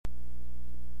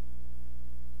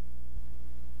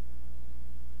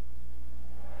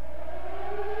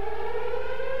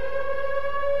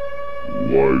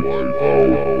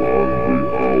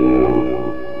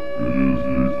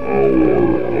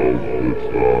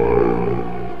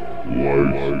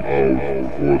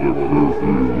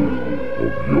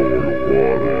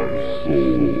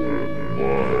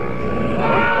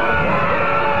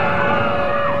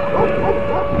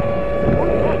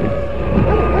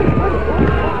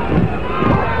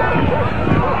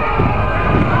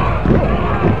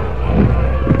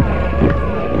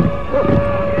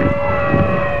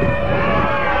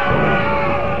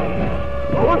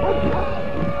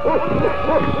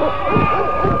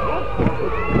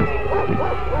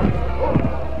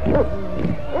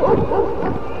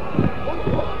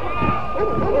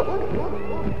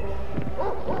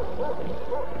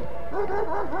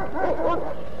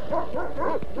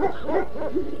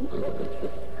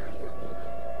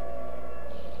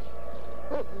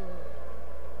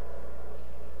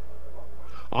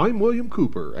I'm William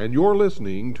Cooper, and you're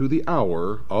listening to The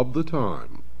Hour of the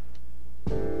Time.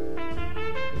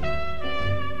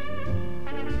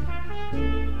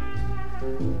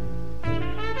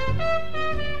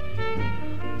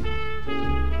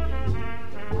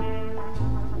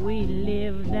 We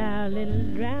lived our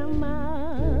little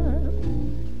drama.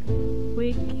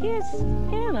 We kissed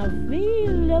in a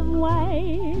field of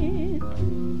white,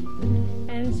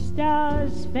 and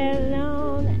stars fell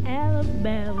on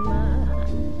Alabama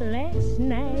last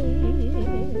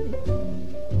night.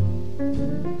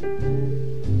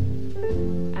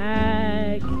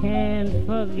 I can't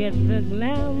forget the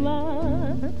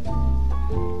glamour.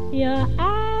 Your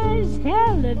eyes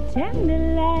held a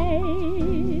tender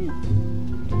light,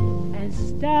 and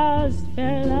stars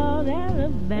fell on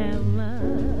Alabama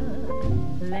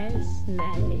last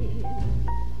night.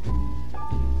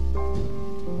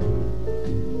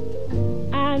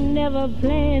 I never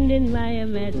planned in my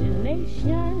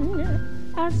imagination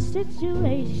a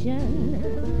situation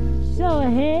so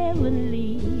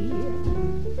heavenly,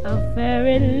 a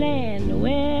fairyland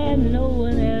where no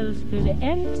one else could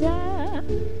enter,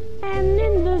 and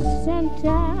in the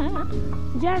center,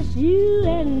 just you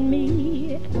and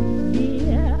me,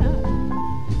 dear.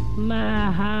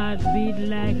 My heart beat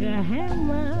like a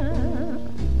hammer,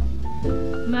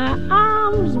 my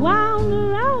arms wound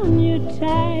around you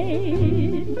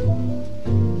tight,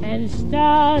 and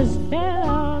stars fell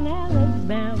on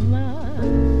Alabama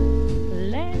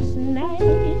last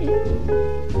night.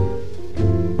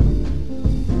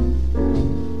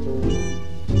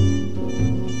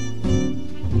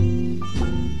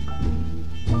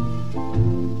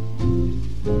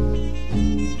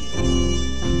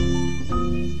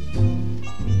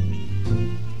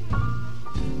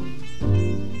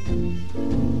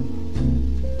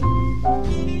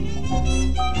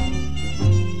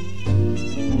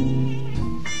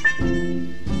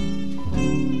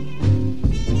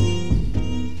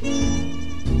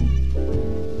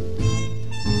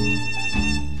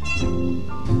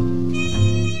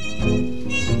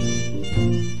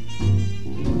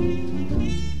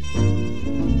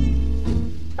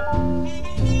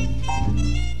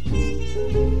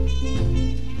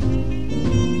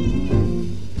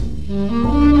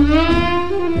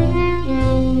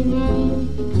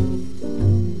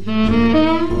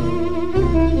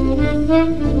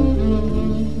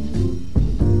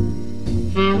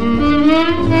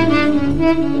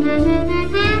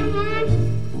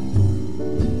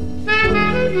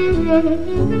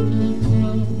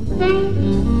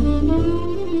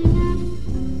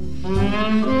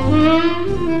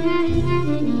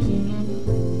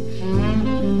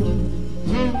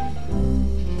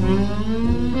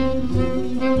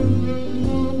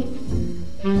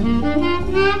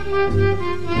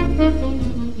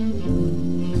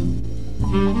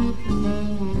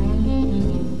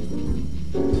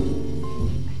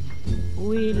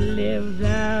 We lived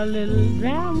our little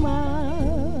drama.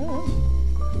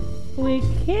 We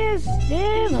kissed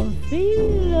in a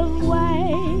field of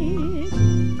white,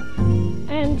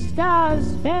 and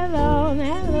stars fell on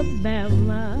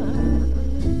Alabama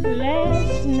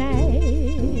last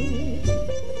night.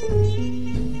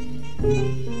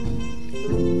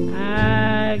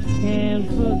 I can't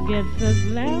forget the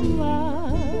glamour.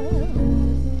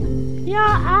 Your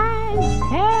eyes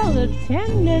held a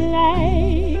tender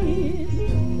light,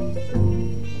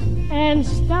 and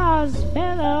stars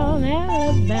fell on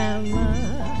Alabama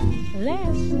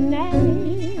last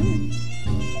night.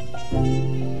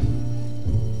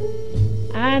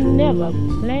 I never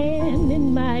planned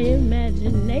in my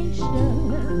imagination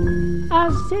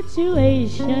a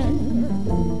situation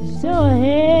so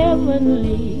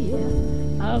heavenly,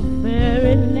 a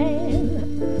fairyland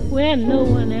where no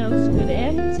one else could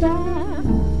enter,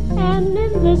 and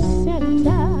in the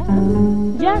center,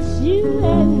 just you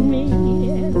and me,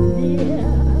 dear.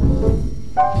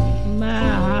 My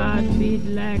heart beat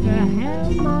like a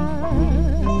hammer.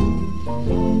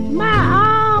 My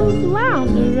arms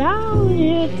wound around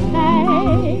you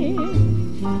tight,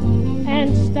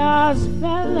 and stars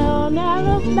fell on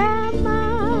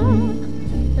Alabama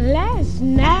last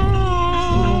night.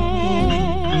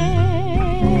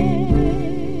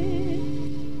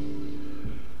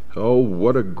 Oh,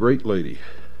 what a great lady.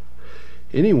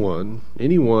 Anyone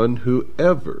who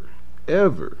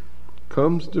ever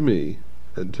comes to me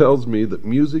and tells me that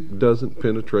music doesn't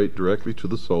penetrate directly to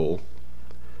the soul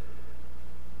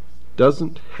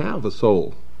doesn't have a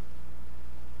soul.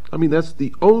 I mean, that's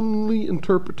the only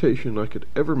interpretation I could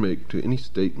ever make to any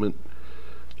statement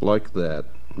like that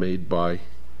made by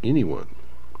anyone.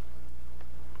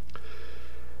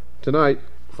 Tonight,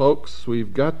 folks,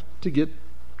 we've got to get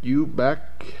you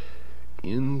back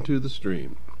into the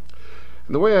stream.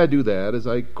 And the way I do that is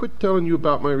I quit telling you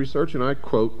about my research and I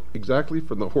quote exactly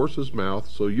from the horse's mouth,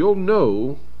 so you'll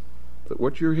know that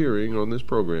what you're hearing on this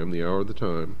program, The Hour of the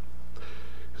Time,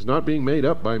 is not being made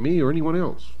up by me or anyone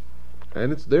else.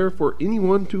 And it's there for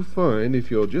anyone to find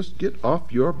if you'll just get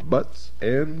off your butts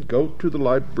and go to the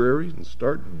library and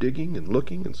start digging and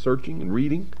looking and searching and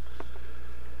reading,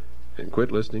 and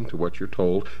quit listening to what you're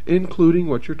told, including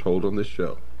what you're told on this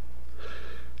show.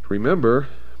 Remember,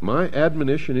 my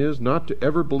admonition is not to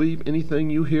ever believe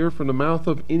anything you hear from the mouth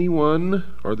of anyone,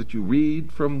 or that you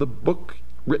read from the book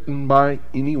written by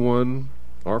anyone,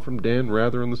 or from Dan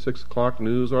Rather in the 6 o'clock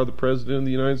news, or the President of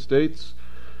the United States,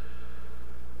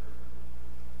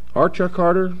 or Chuck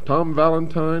Carter, Tom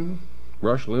Valentine,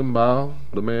 Rush Limbaugh,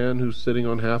 the man who's sitting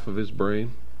on half of his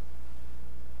brain,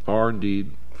 or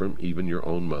indeed from even your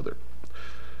own mother.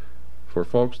 For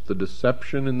folks, the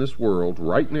deception in this world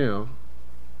right now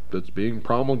that's being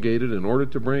promulgated in order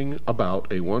to bring about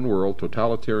a one-world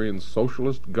totalitarian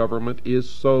socialist government is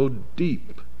so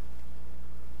deep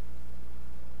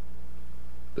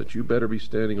that you better be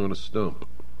standing on a stump,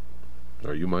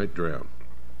 or you might drown.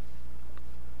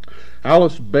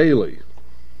 Alice Bailey,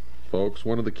 folks,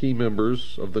 one of the key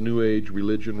members of the New Age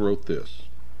religion, wrote this.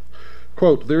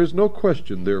 Quote, "There is no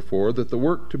question, therefore, that the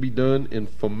work to be done in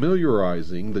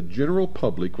familiarizing the general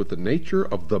public with the nature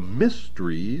of the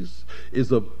mysteries is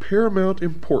of paramount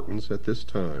importance at this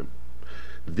time.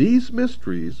 These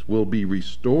mysteries will be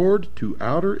restored to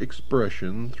outer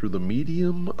expression through the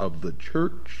medium of the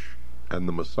Church and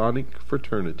the Masonic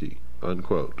fraternity,"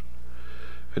 unquote.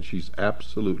 And she's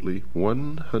absolutely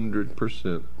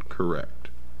 100% correct.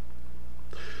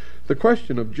 The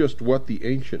question of just what the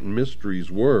ancient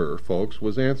mysteries were, folks,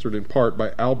 was answered in part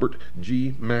by Albert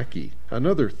G. Mackey,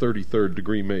 another 33rd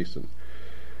degree Mason.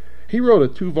 He wrote a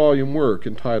 2-volume work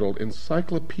entitled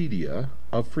Encyclopedia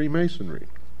of Freemasonry,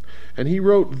 and he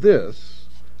wrote this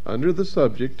under the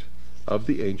subject of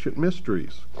the ancient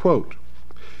mysteries. Quote,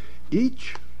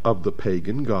 "Each of the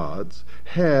pagan gods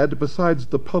had, besides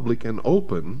the public and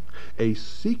open, a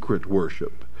secret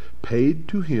worship paid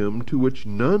to him, to which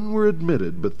none were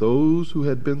admitted but those who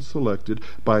had been selected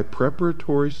by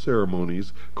preparatory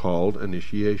ceremonies called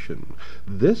initiation.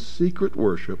 This secret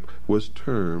worship was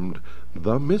termed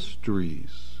the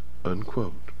mysteries,"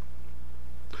 unquote.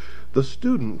 The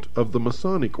student of the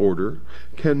Masonic order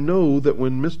can know that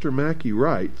when Mr. Mackey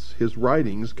writes, his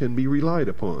writings can be relied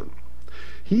upon.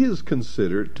 He is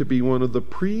considered to be one of the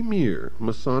premier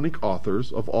Masonic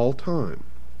authors of all time.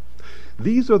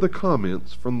 These are the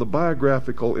comments from the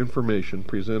biographical information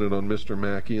presented on Mr.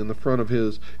 Mackey in the front of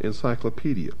his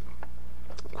encyclopedia.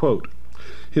 Quote,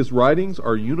 "His writings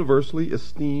are universally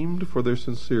esteemed for their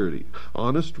sincerity,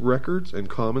 honest records, and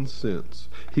common sense.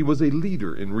 He was a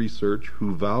leader in research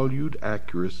who valued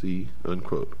accuracy,"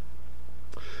 unquote.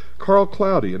 Carl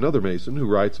Cloudy, another Mason who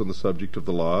writes on the subject of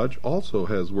the Lodge, also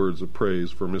has words of praise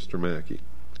for Mr. Mackey.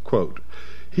 Quote,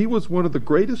 "He was one of the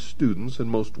greatest students and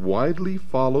most widely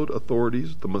followed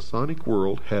authorities the Masonic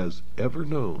world has ever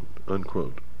known,"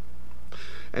 unquote.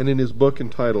 And in his book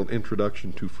entitled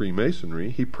Introduction to Freemasonry,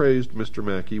 he praised Mr.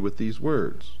 Mackey with these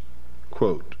words.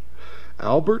 Quote,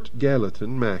 "Albert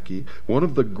Gallatin Mackey, one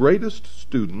of the greatest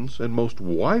students and most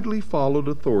widely followed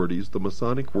authorities the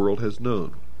Masonic world has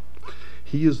known.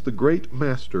 He is the great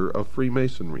master of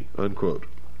Freemasonry," unquote.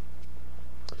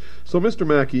 So Mr.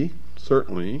 Mackey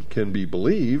certainly can be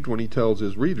believed when he tells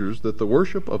his readers that the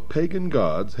worship of pagan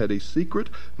gods had a secret,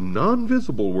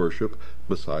 non-visible worship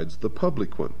besides the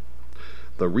public one.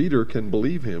 The reader can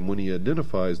believe him when he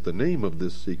identifies the name of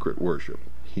this secret worship.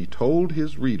 He told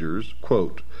his readers,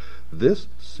 quote, "This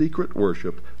secret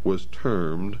worship was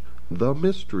termed the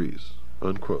mysteries,"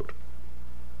 unquote.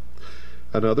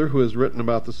 Another who has written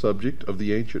about the subject of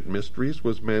the ancient mysteries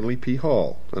was Manly P.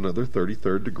 Hall, another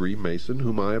 33rd degree Mason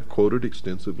whom I have quoted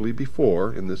extensively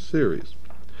before in this series.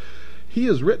 He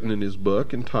has written in his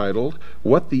book entitled,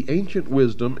 What the Ancient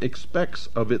Wisdom Expects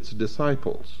of Its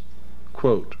Disciples.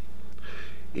 Quote,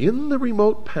 In the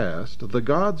remote past, the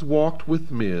gods walked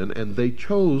with men, and they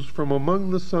chose from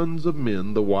among the sons of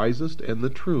men the wisest and the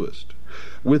truest.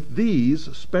 With these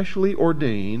specially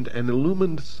ordained and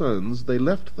illumined sons, they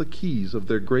left the keys of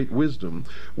their great wisdom,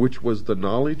 which was the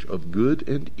knowledge of good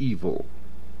and evil.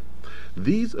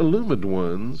 These illumined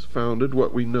ones founded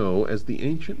what we know as the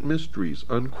ancient mysteries,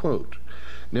 unquote.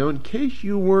 Now, in case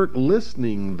you weren't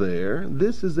listening there,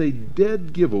 this is a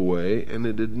dead giveaway and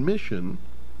an admission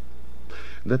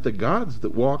that the gods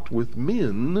that walked with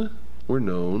men were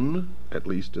known, at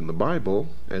least in the Bible,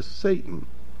 as Satan.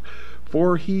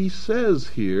 For he says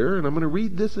here, and I'm going to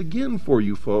read this again for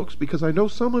you folks, because I know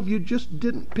some of you just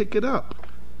didn't pick it up,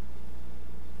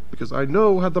 because I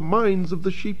know how the minds of the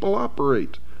sheeple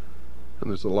operate. And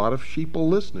there's a lot of sheeple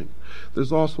listening.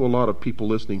 There's also a lot of people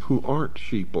listening who aren't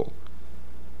sheeple.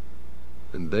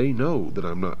 And they know that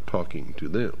I'm not talking to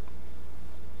them.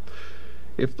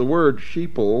 If the word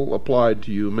sheeple applied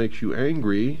to you makes you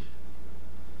angry,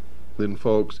 then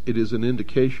folks, it is an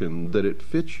indication that it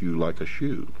fits you like a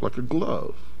shoe, like a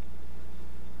glove,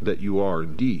 that you are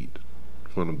indeed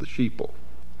one of the sheeple.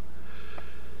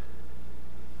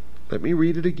 Let me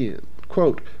read it again.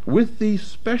 Quote, With these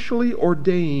specially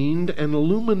ordained and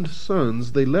illumined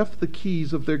sons, they left the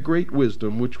keys of their great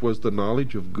wisdom, which was the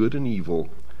knowledge of good and evil.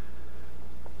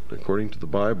 According to the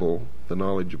Bible, the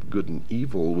knowledge of good and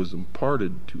evil was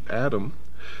imparted to Adam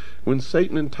when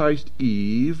Satan enticed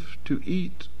Eve to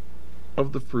eat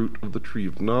of the fruit of the tree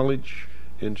of knowledge,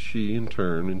 and she in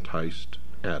turn enticed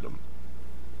Adam.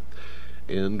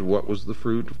 And what was the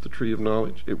fruit of the tree of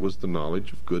knowledge? It was the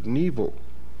knowledge of good and evil.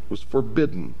 It was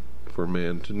forbidden for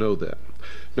man to know that.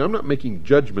 Now, I'm not making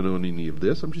judgment on any of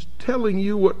this. I'm just telling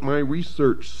you what my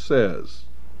research says.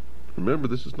 Remember,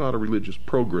 this is not a religious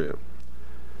program.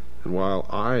 And while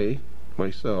I,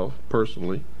 myself,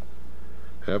 personally,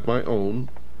 have my own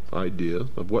idea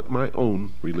of what my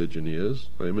own religion is,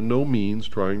 I am in no means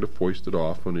trying to foist it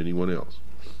off on anyone else.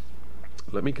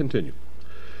 Let me continue.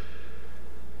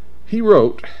 He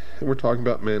wrote, and we're talking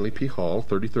about Manly P. Hall,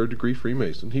 33rd degree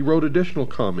Freemason, he wrote additional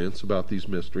comments about these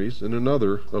mysteries in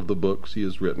another of the books he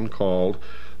has written called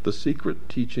The Secret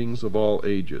Teachings of All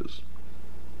Ages.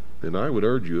 And I would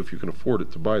urge you, if you can afford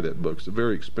it, to buy that book. It's a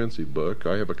very expensive book.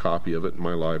 I have a copy of it in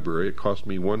my library. It cost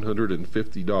me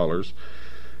 $150,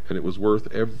 and it was worth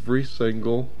every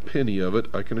single penny of it,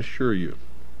 I can assure you.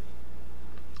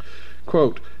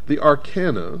 Quote, The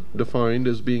arcana, defined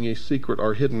as being a secret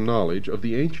or hidden knowledge of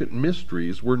the ancient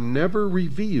mysteries, were never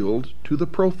revealed to the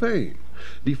profane,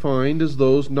 defined as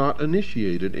those not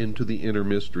initiated into the inner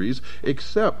mysteries,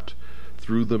 except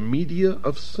through the media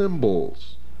of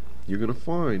symbols. You're going to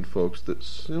find, folks, that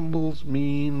symbols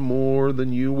mean more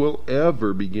than you will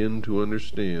ever begin to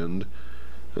understand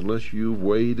unless you've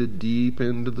waded deep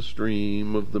into the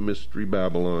stream of the Mystery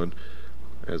Babylon,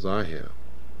 as I have.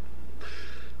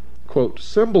 Quote,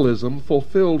 Symbolism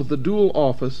fulfilled the dual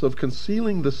office of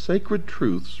concealing the sacred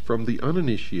truths from the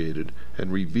uninitiated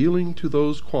and revealing to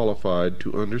those qualified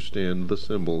to understand the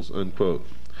symbols, unquote.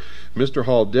 Mr.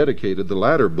 Hall dedicated the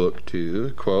latter book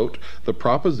to, quote, the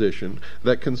proposition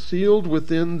that concealed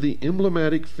within the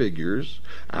emblematic figures,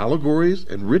 allegories,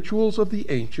 and rituals of the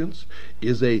ancients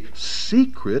is a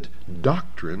secret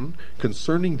doctrine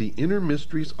concerning the inner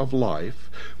mysteries of life,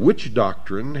 which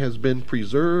doctrine has been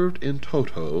preserved in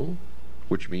toto,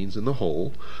 which means in the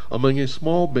whole, among a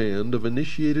small band of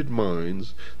initiated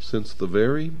minds since the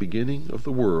very beginning of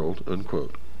the world,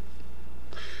 unquote.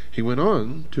 He went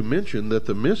on to mention that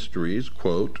the mysteries,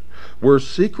 quote, were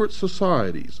secret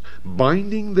societies,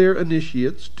 binding their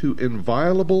initiates to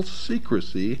inviolable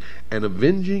secrecy and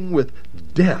avenging with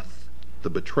death the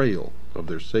betrayal of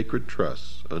their sacred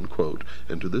trusts, unquote.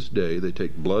 And to this day they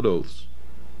take blood oaths.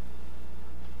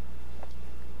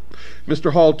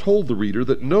 Mr. Hall told the reader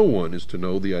that no one is to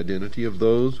know the identity of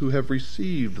those who have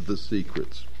received the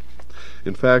secrets.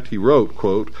 In fact, he wrote,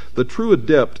 quote, the true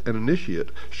adept and initiate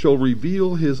shall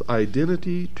reveal his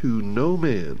identity to no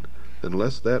man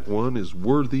unless that one is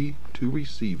worthy to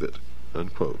receive it,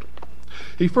 unquote.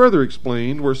 He further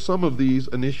explained where some of these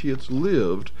initiates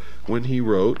lived when he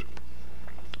wrote,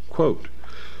 quote,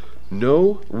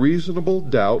 no reasonable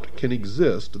doubt can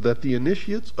exist that the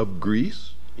initiates of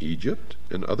Greece, Egypt,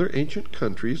 and other ancient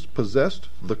countries possessed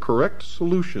the correct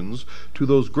solutions to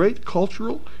those great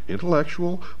cultural,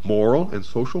 intellectual, moral, and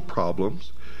social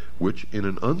problems which in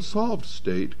an unsolved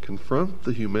state confront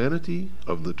the humanity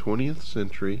of the 20th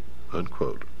century,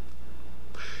 unquote.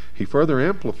 He further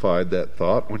amplified that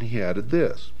thought when he added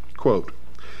this, quote,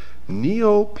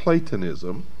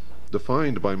 Neoplatonism,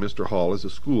 defined by Mr. Hall as a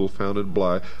school founded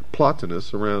by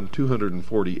Plotinus around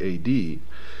 240 A.D.,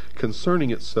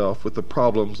 concerning itself with the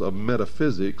problems of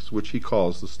metaphysics, which he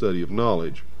calls the study of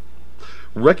knowledge,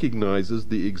 recognizes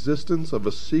the existence of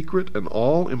a secret and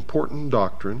all-important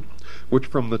doctrine which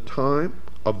from the time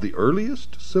of the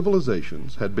earliest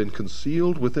civilizations had been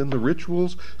concealed within the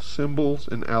rituals, symbols,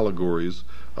 and allegories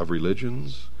of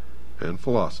religions and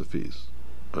philosophies,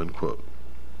 unquote.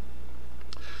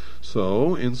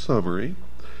 So, in summary,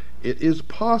 it is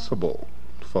possible,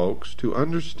 folks, to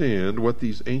understand what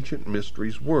these ancient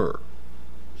mysteries were.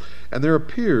 And there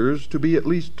appears to be at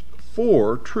least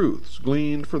 4 truths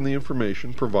gleaned from the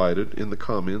information provided in the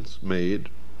comments made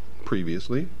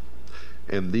previously,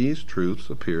 and these truths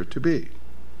appear to be: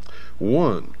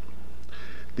 1.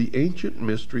 The ancient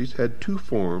mysteries had 2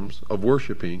 forms of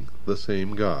worshiping the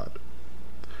same God.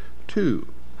 2.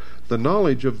 The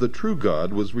knowledge of the true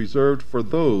God was reserved for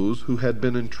those who had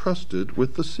been entrusted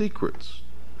with the secrets,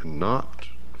 and not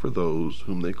for those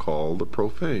whom they call the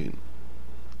profane.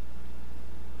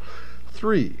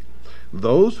 3.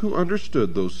 Those who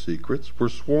understood those secrets were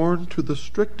sworn to the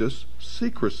strictest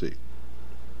secrecy.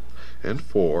 And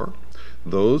 4.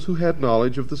 Those who had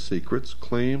knowledge of the secrets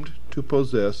claimed to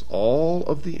possess all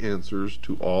of the answers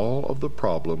to all of the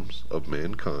problems of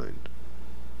mankind.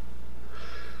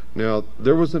 Now,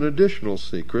 there was an additional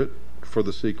secret for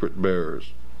the secret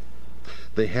bearers.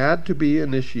 They had to be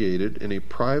initiated in a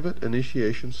private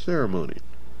initiation ceremony.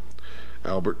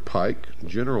 Albert Pike,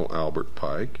 General Albert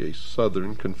Pike, a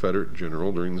Southern Confederate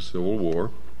general during the Civil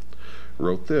War,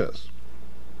 wrote this,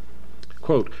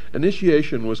 quote,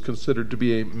 Initiation was considered to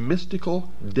be a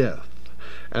mystical death,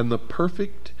 and the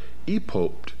perfect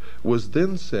epopt was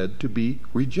then said to be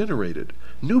regenerated,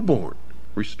 newborn,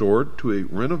 restored to a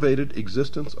renovated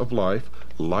existence of life,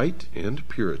 light, and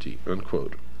purity,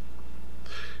 unquote.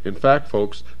 In fact,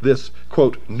 folks, this,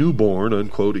 quote, newborn,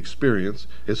 unquote, experience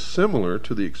is similar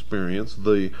to the experience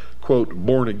the, quote,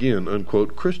 born-again,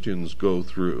 unquote, Christians go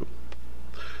through.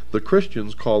 The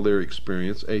Christians call their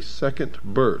experience a second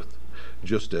birth,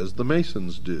 just as the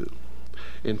Masons do.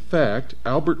 In fact,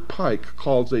 Albert Pike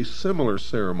calls a similar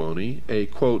ceremony a,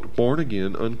 quote,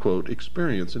 born-again, unquote,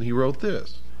 experience, and he wrote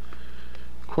this,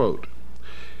 quote,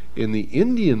 In the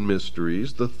Indian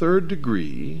mysteries, the 3rd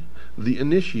degree, the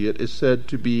initiate is said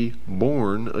to be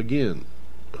born again,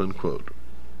 unquote.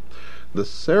 The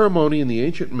ceremony in the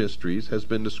ancient mysteries has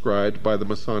been described by the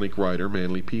Masonic writer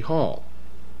Manly P. Hall.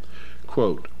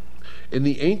 Quote, In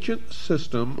the ancient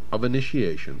system of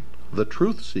initiation, the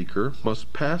truth seeker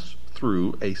must pass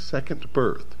through a second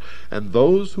birth, and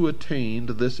those who attained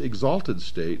this exalted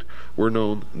state were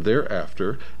known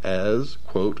thereafter as,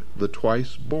 quote, the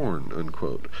twice born,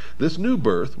 unquote. This new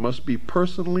birth must be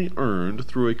personally earned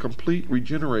through a complete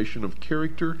regeneration of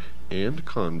character and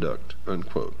conduct,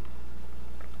 unquote.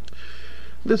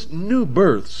 This new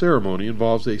birth ceremony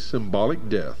involves a symbolic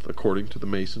death, according to the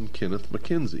Mason Kenneth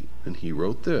Mackenzie, and he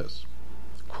wrote this,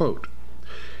 quote,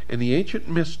 In the ancient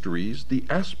mysteries, the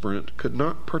aspirant could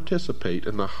not participate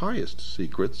in the highest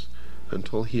secrets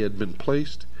until he had been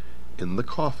placed in the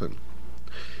coffin.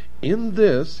 In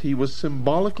this, he was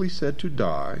symbolically said to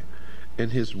die,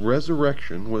 and his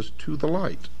resurrection was to the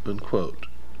light, unquote.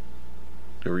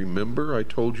 Now remember I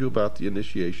told you about the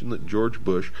initiation that George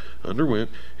Bush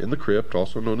underwent in the crypt,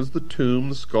 also known as the tomb,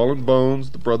 the skull and bones,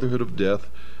 the Brotherhood of Death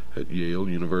at Yale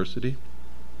University?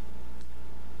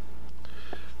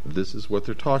 This is what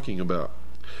they're talking about.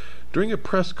 During a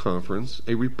press conference,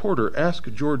 a reporter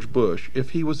asked George Bush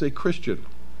if he was a Christian,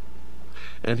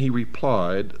 and he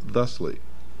replied thusly,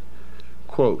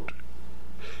 quote,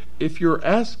 If you're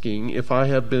asking if I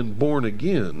have been born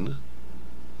again,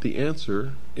 the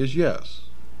answer is yes,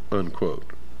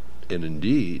 unquote. And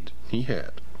indeed, he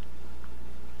had.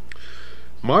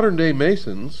 Modern-day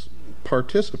Masons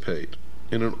participate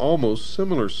in an almost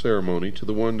similar ceremony to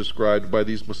the one described by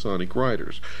these Masonic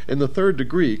writers. In the 3rd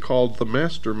degree, called the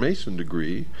Master Mason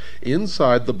degree,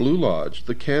 inside the Blue Lodge,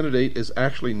 the candidate is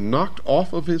actually knocked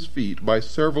off of his feet by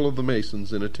several of the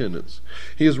Masons in attendance.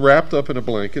 He is wrapped up in a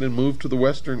blanket and moved to the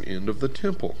western end of the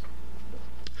temple.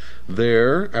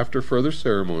 There, after further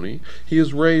ceremony, he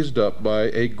is raised up by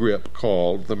a grip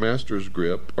called the Master's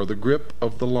Grip, or the Grip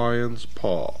of the Lion's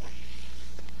Paw.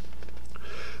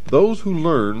 Those who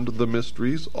learned the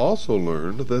mysteries also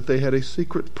learned that they had a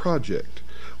secret project,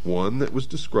 one that was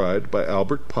described by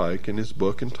Albert Pike in his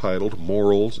book entitled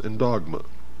Morals and Dogma.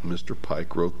 Mr.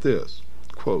 Pike wrote this,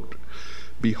 quote,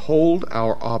 Behold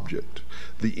our object,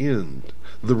 the end,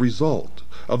 the result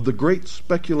of the great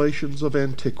speculations of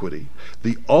antiquity,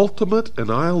 the ultimate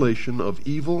annihilation of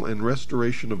evil and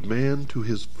restoration of man to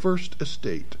his first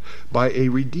estate by a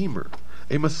Redeemer,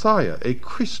 a Messiah, a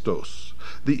Christos,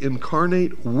 the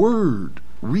incarnate Word,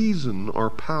 reason or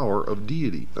power of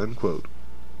deity." Unquote.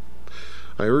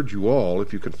 I urge you all,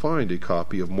 if you can find a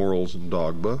copy of Morals and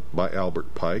Dogma by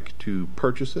Albert Pike, to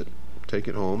purchase it, take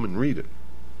it home, and read it.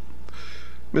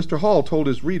 Mr. Hall told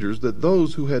his readers that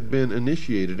those who had been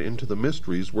initiated into the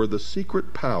mysteries were the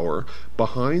secret power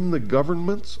behind the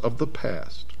governments of the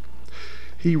past.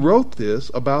 He wrote this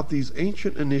about these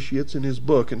ancient initiates in his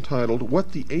book entitled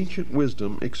 "What the Ancient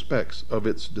Wisdom Expects of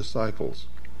Its Disciples."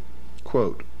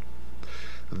 Quote,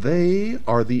 "They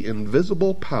are the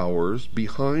invisible powers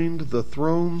behind the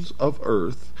thrones of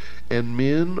earth, and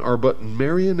men are but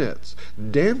marionettes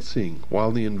dancing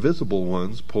while the invisible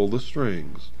ones pull the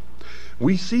strings.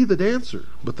 We see the dancer,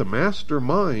 but the master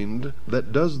mind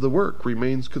that does the work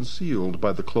remains concealed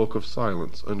by the cloak of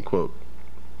silence." Unquote.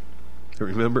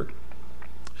 Remember,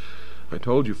 I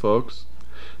told you folks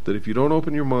that if you don't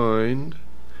open your mind,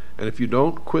 and if you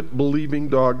don't quit believing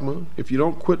dogma, if you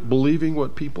don't quit believing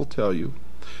what people tell you,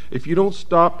 if you don't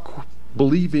stop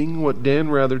believing what Dan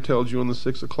Rather tells you on the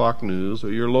 6 o'clock news,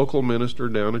 or your local minister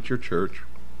down at your church,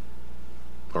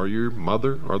 or your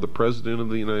mother, or the President of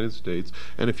the United States,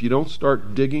 and if you don't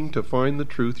start digging to find the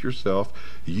truth yourself,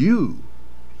 you,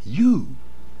 the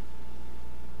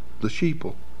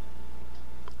sheeple,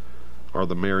 are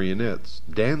the marionettes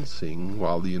dancing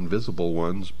while the invisible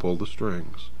ones pull the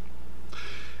strings.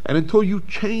 And until you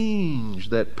change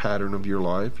that pattern of your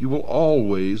life, you will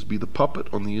always be the puppet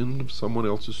on the end of someone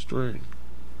else's string.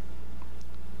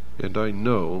 And I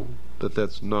know that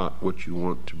that's not what you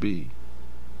want to be.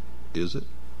 Is it?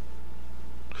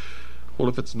 Well,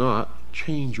 if it's not,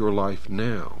 change your life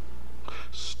now.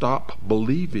 Stop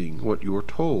believing what you're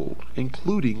told,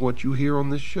 including what you hear on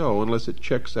this show, unless it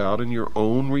checks out in your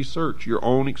own research, your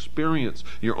own experience,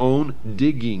 your own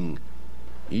digging.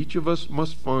 Each of us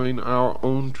must find our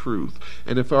own truth.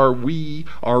 And if we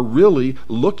are really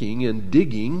looking and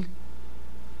digging,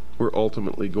 we're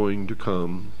ultimately going to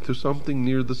come to something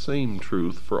near the same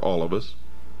truth for all of us.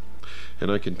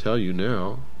 And I can tell you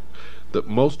now that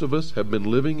most of us have been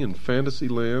living in fantasy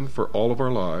land for all of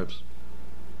our lives.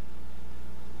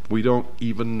 We don't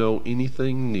even know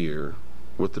anything near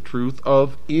what the truth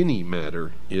of any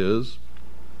matter is.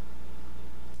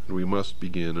 And we must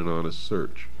begin an honest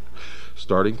search,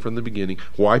 starting from the beginning,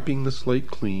 wiping the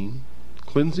slate clean,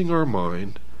 cleansing our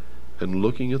mind, and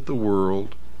looking at the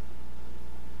world,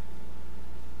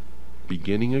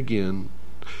 beginning again,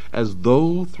 as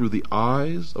though through the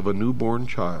eyes of a newborn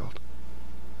child.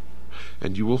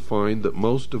 And you will find that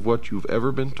most of what you've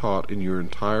ever been taught in your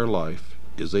entire life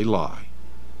is a lie.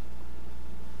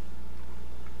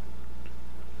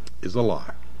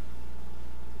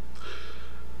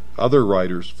 Other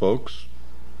writers, folks,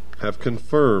 have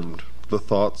confirmed the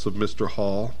thoughts of Mr.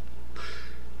 Hall.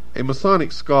 A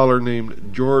Masonic scholar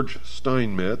named George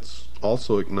Steinmetz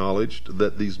also acknowledged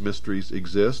that these mysteries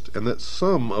exist, and that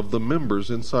some of the members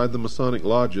inside the Masonic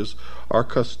lodges are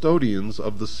custodians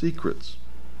of the secrets.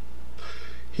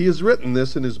 He has written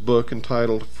this in his book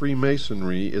entitled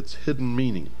Freemasonry, Its Hidden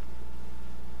Meaning.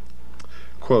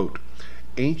 Quote,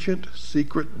 "Ancient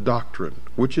secret doctrine,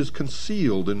 which is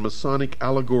concealed in Masonic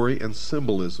allegory and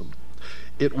symbolism.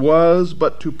 It was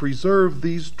but to preserve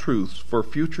these truths for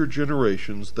future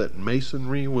generations that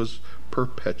Masonry was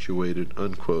perpetuated."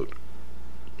 Unquote.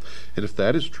 And if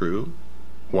that is true,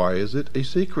 why is it a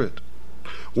secret?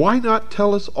 Why not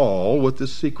tell us all what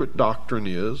this secret doctrine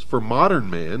is? For modern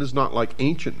man is not like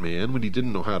ancient man when he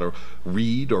didn't know how to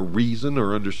read or reason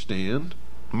or understand.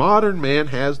 Modern man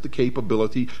has the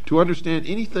capability to understand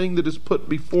anything that is put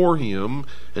before him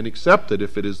and accept it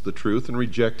if it is the truth and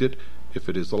reject it if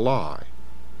it is a lie.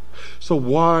 So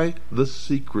why the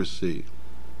secrecy?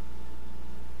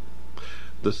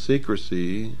 The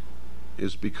secrecy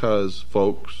is because,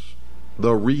 folks,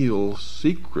 the real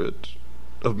secret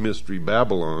of Mystery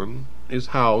Babylon is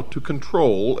how to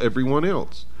control everyone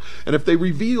else. And if they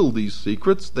reveal these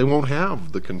secrets, they won't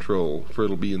have the control, for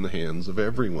it'll be in the hands of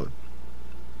everyone.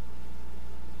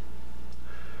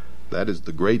 That is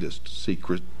the greatest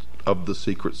secret of the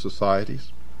secret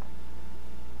societies.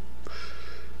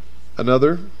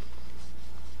 Another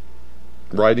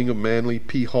writing of Manly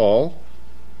P. Hall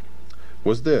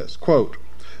was this, quote,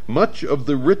 "Much of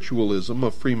the ritualism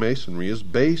of Freemasonry is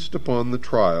based upon the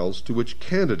trials to which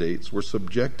candidates were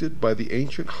subjected by the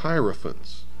ancient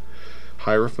hierophants.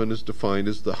 Hierophant is defined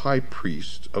as the high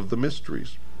priest of the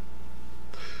mysteries.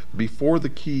 before the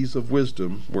keys of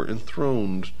wisdom were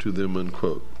enthroned to them,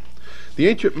 unquote. The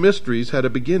ancient mysteries had a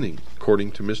beginning.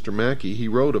 According to Mr. Mackey, he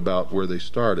wrote about where they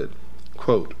started.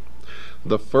 Quote,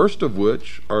 the first of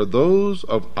which are those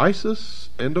of Isis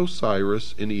and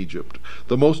Osiris in Egypt.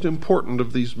 The most important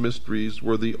of these mysteries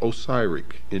were the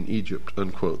Osiric in Egypt,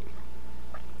 unquote.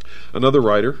 Another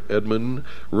writer, Edmund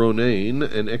Ronayne,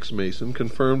 an ex-Mason,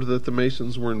 confirmed that the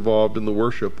Masons were involved in the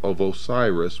worship of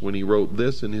Osiris when he wrote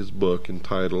this in his book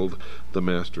entitled The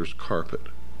Master's Carpet.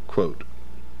 Quote,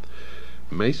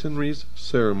 Masonry's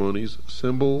ceremonies,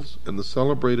 symbols, and the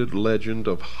celebrated legend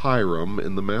of Hiram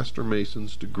in the Master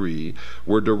Mason's degree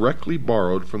were directly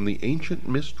borrowed from the ancient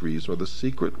mysteries or the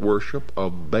secret worship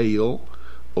of Baal,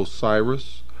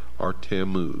 Osiris, or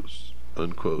Tammuz,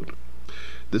 unquote.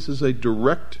 This is a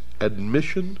direct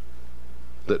admission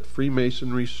that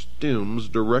Freemasonry stems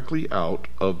directly out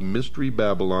of Mystery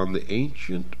Babylon, the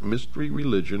ancient mystery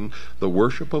religion, the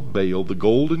worship of Baal, the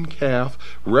golden calf,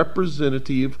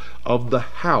 representative of the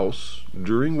house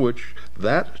during which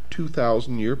that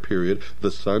 2,000-year period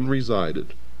the sun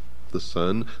resided. The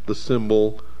sun, the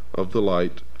symbol of the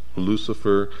light,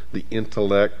 Lucifer, the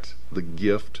intellect, the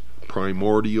gift,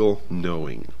 primordial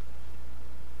knowing.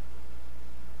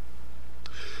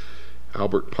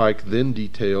 Albert Pike then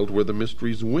detailed where the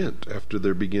mysteries went after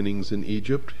their beginnings in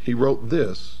Egypt. He wrote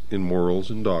this in Morals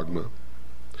and Dogma.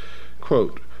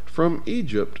 Quote, from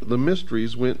Egypt the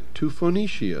mysteries went to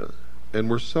Phoenicia and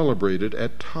were celebrated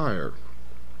at Tyre.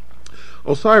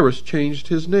 Osiris changed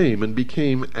his name and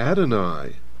became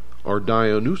Adonai, or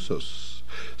Dionysus,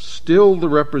 still the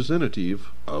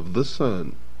representative of the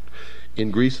sun. In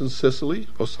Greece and Sicily,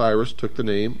 Osiris took the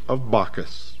name of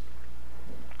Bacchus.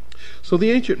 So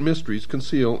the ancient mysteries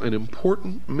conceal an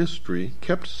important mystery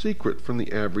kept secret from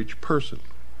the average person.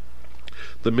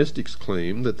 The mystics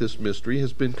claim that this mystery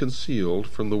has been concealed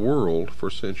from the world for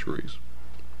centuries.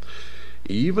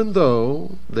 Even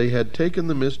though they had taken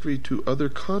the mystery to other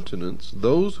continents,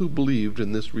 those who believed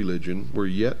in this religion were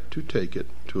yet to take it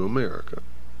to America.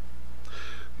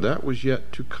 That was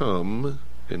yet to come,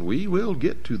 and we will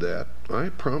get to that, I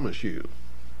promise you.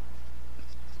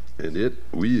 And it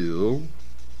will,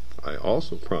 I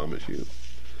also promise you,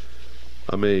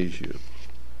 amaze you.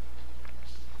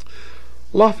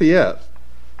 Lafayette,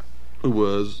 who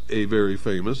was a very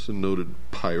famous and noted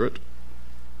pirate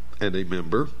and a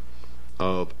member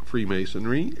of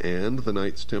Freemasonry and the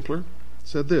Knights Templar,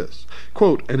 said this,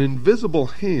 quote, an invisible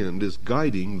hand is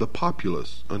guiding the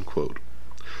populace, unquote.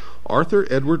 Arthur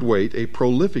Edward Waite, a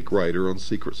prolific writer on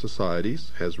secret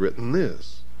societies, has written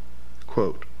this,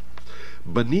 quote,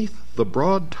 beneath the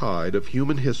broad tide of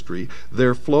human history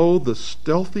there flow the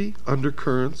stealthy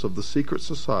undercurrents of the secret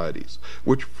societies,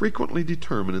 which frequently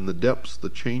determine in the depths the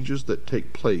changes that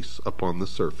take place upon the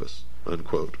surface,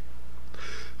 unquote.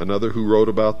 Another who wrote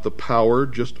about the power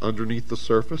just underneath the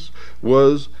surface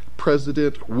was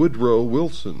President Woodrow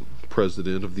Wilson,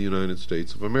 President of the United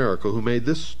States of America, who made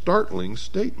this startling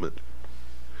statement.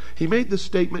 He made this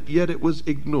statement, yet it was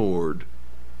ignored.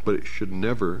 But it should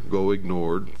never go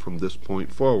ignored from this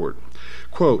point forward.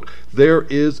 Quote, there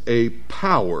is a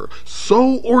power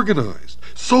so organized,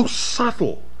 so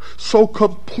subtle, so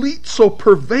complete, so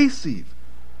pervasive,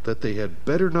 that they had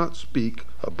better not speak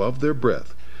above their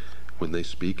breath when they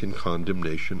speak in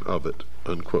condemnation of it,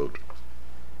 unquote.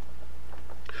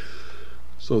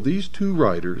 So these two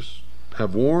writers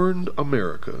have warned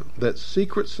America that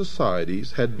secret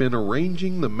societies had been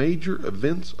arranging the major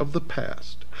events of the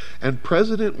past, and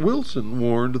President Wilson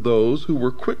warned those who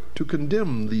were quick to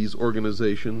condemn these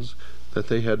organizations that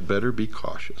they had better be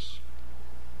cautious.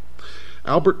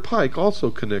 Albert Pike also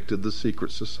connected the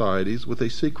secret societies with a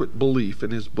secret belief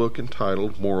in his book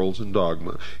entitled Morals and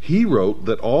Dogma. He wrote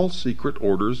that all secret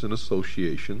orders and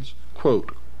associations,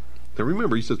 quote, now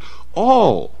remember, he says,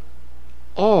 all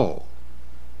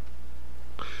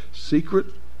secret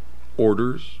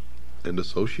orders and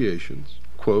associations,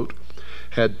 quote,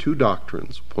 had two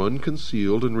doctrines, one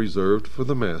concealed and reserved for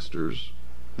the masters,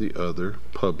 the other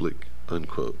public,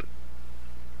 unquote.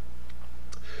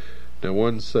 Now,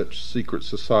 one such secret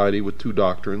society with two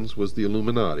doctrines was the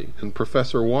Illuminati, and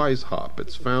Professor Weishaupt,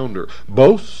 its founder,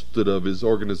 boasted of his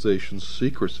organization's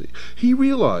secrecy. He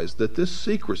realized that this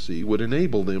secrecy would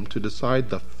enable them to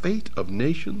decide the fate of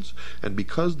nations, and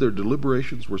because their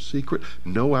deliberations were secret,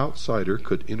 no outsider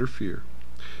could interfere.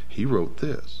 He wrote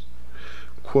this,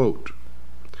 quote,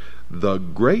 the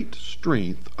great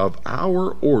strength of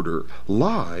our order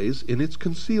lies in its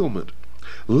concealment.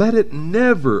 Let it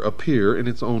never appear in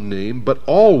its own name, but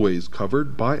always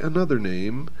covered by another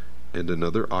name and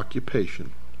another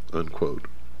occupation, unquote.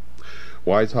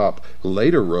 Weishaupt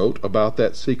later wrote about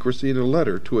that secrecy in a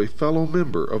letter to a fellow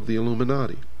member of the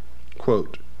Illuminati.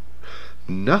 Quote,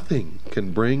 "Nothing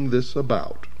can bring this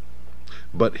about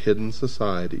but hidden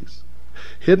societies.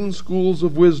 Hidden schools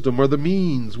of wisdom are the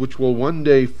means which will one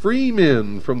day free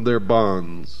men from their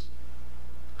bonds.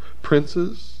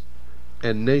 Princes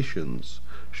and nations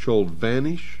shall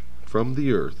vanish from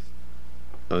the earth."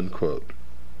 Unquote.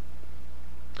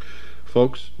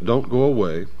 Folks, don't go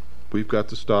away. We've got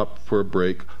to stop for a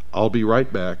break. I'll be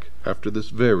right back after this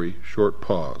very short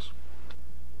pause.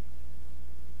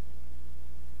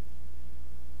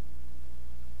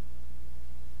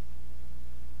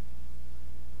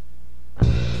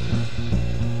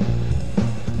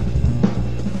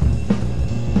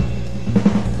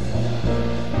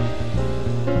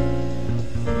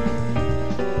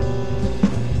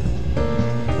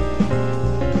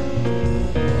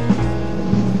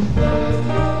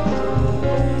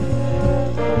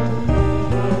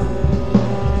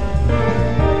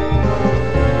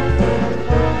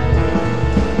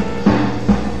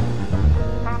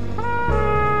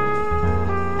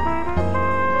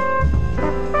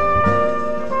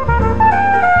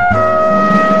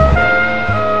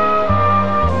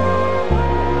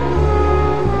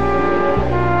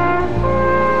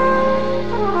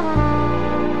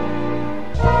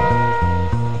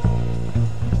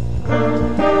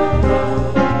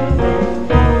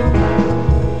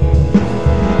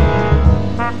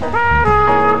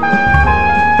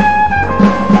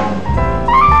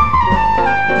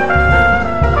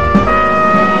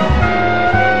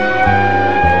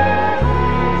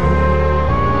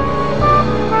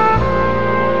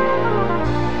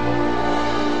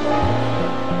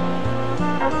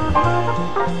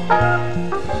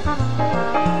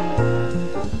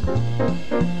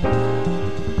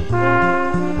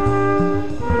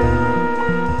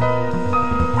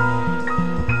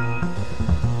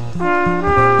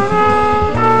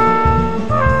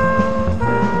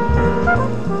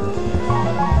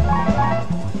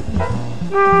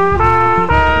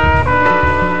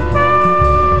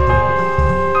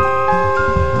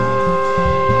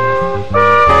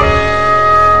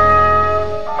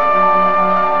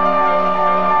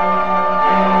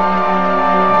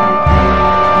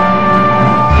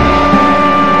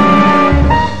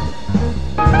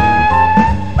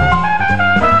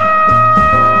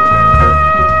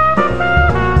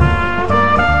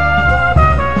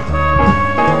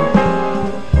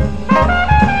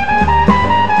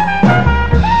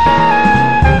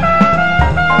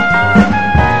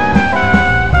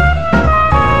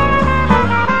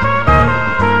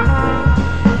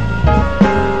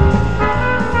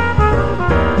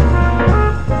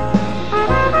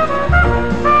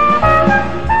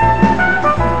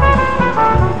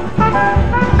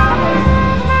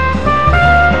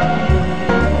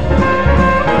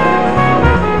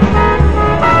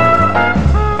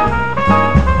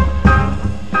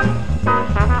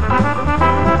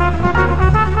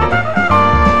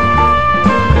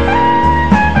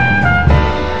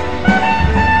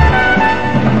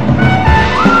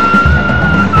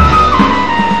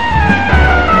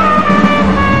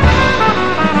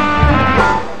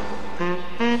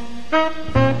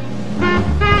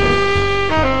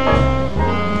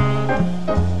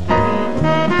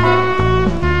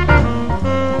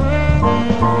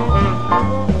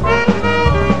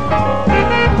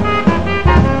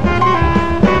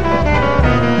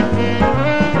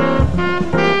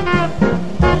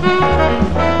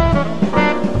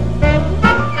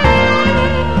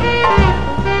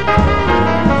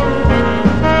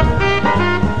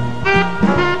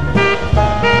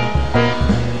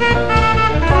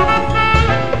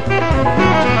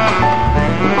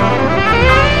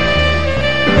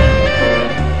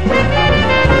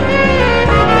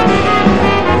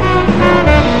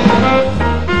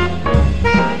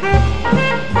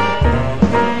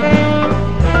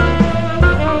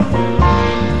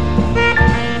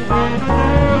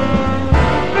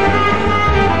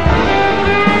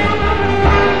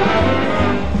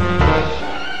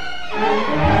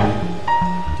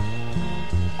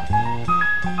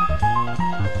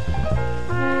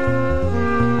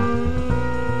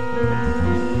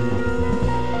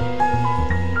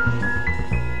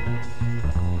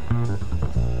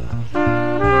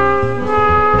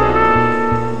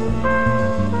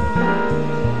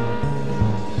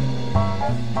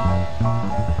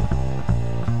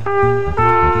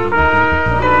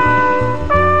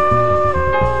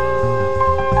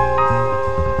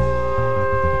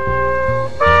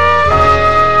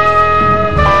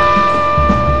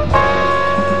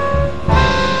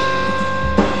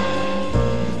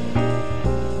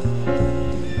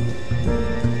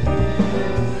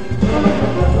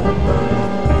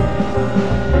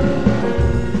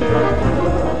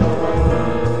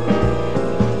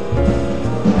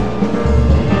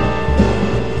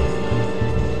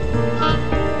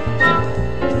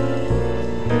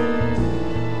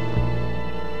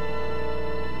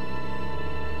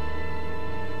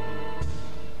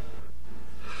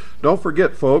 Don't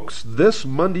forget, folks, this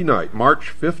Monday night,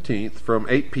 March 15th, from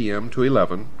 8 p.m. to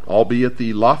 11, I'll be at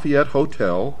the Lafayette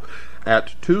Hotel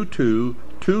at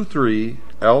 2223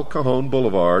 El Cajon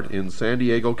Boulevard in San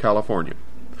Diego, California.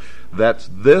 That's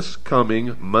this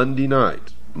coming Monday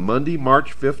night, Monday,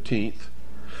 March 15th,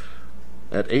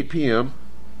 at 8 p.m.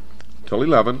 till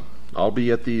 11. I'll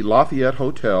be at the Lafayette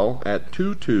Hotel at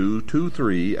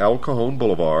 2223 El Cajon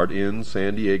Boulevard in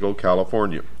San Diego,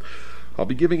 California. I'll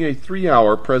be giving a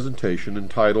 3-hour presentation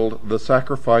entitled The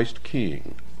Sacrificed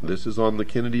King. This is on the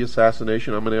Kennedy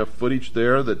assassination. I'm going to have footage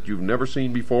there that you've never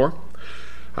seen before.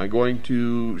 I'm going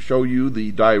to show you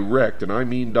the direct, and I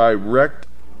mean direct,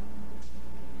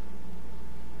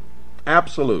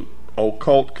 absolute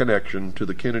occult connection to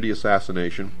the Kennedy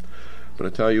assassination. I'm going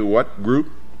to tell you what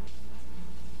group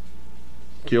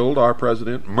killed our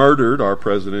president, murdered our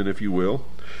president, if you will.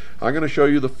 I'm going to show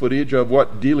you the footage of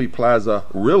what Dealey Plaza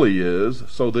really is,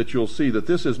 so that you'll see that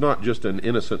this is not just an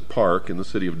innocent park in the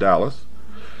city of Dallas.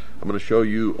 I'm going to show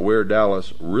you where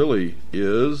Dallas really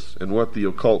is and what the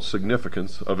occult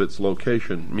significance of its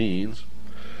location means.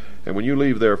 And when you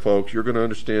leave there, folks, you're going to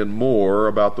understand more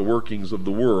about the workings of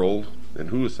the world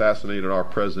and who assassinated our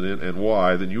president and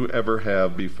why than you ever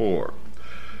have before.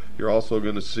 You're also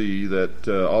going to see that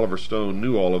Oliver Stone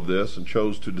knew all of this and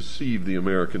chose to deceive the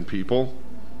American people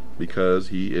because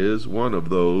he is one of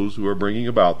those who are bringing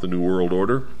about the New World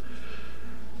Order.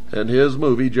 And his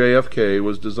movie, JFK,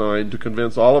 was designed to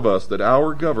convince all of us that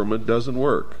our government doesn't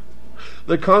work,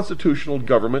 that constitutional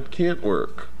government can't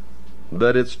work,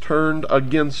 that it's turned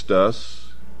against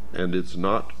us. And it's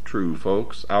not true,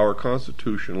 folks. Our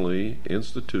constitutionally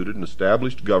instituted and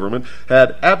established government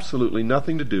had absolutely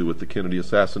nothing to do with the Kennedy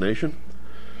assassination,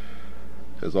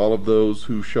 as all of those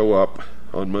who show up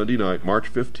on Monday night,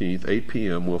 March 15th, 8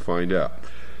 p.m. will find out.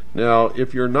 Now,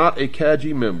 if you're not a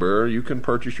CAGI member, you can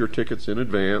purchase your tickets in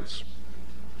advance.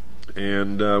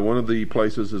 And one of the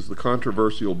places is the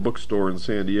Controversial Bookstore in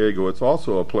San Diego. It's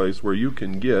also a place where you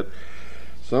can get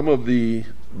some of the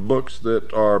books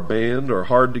that are banned or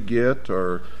hard to get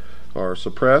or are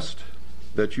suppressed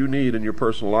that you need in your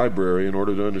personal library in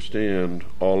order to understand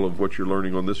all of what you're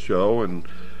learning on this show and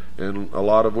a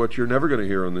lot of what you're never going to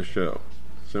hear on this show,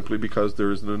 simply because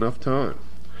there isn't enough time.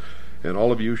 And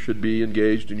all of you should be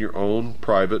engaged in your own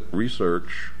private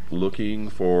research looking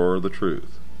for the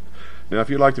truth. Now, if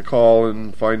you'd like to call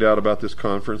and find out about this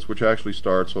conference, which actually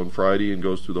starts on Friday and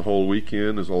goes through the whole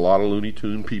weekend, there's a lot of Looney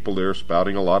Tune people there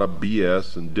spouting a lot of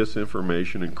BS and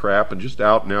disinformation and crap and just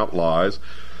out-and-out lies.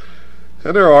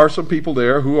 And there are some people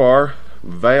there who are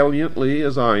valiantly,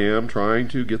 as I am, trying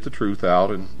to get the truth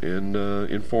out and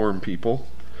inform people.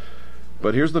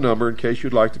 But here's the number in case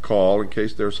you'd like to call, in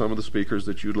case there are some of the speakers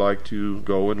that you'd like to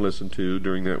go and listen to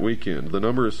during that weekend. The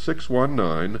number is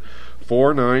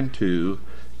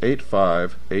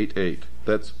 619-492-8588.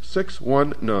 That's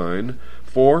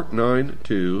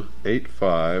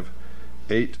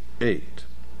 619-492-8588.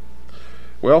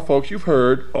 Well, folks, you've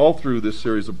heard all through this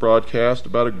series of broadcasts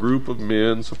about a group of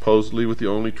men, supposedly with the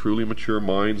only truly mature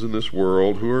minds in this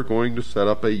world, who are going to set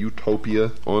up a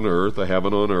utopia on earth, a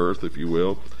heaven on earth, if you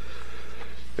will.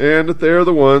 And that they're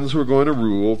the ones who are going to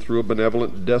rule through a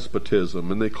benevolent despotism.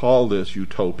 And they call this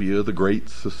utopia the Great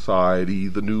Society,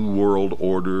 the New World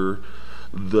Order,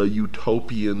 the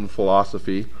utopian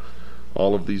philosophy,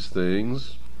 all of these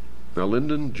things. Now,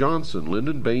 Lyndon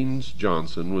Baines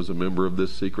Johnson, was a member of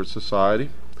this secret society.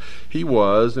 He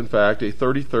was, in fact, a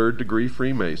 33rd degree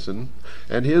Freemason,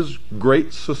 and his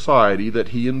great society that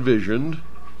he envisioned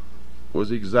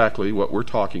was exactly what we're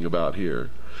talking about here.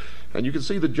 And you can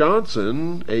see that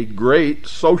Johnson, a great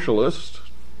socialist,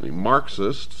 a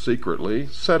Marxist, secretly,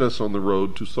 set us on the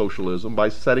road to socialism by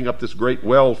setting up this great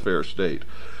welfare state,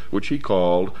 which he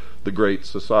called the Great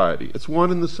Society. It's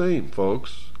one and the same,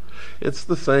 folks. It's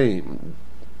the same.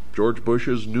 George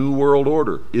Bush's New World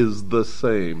Order is the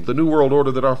same. The New World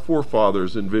Order that our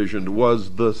forefathers envisioned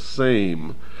was the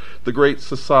same. The Great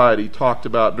Society talked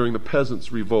about during the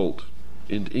Peasants' Revolt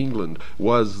in England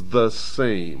was the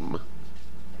same.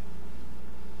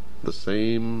 The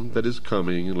same that is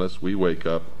coming unless we wake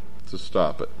up to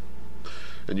stop it.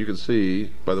 And you can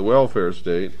see by the welfare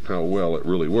state how well it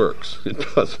really works. It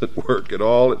doesn't work at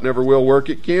all. It never will work.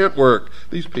 It can't work.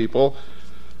 These people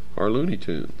are Looney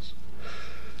Tunes.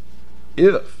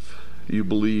 If you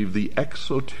believe the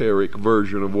exoteric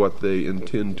version of what they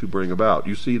intend to bring about.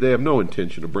 You see, they have no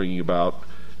intention of bringing about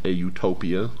a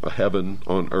utopia, a heaven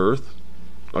on earth,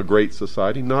 a great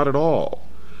society. Not at all.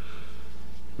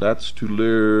 That's to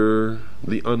lure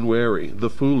the unwary, the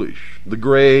foolish, the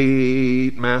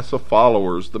great mass of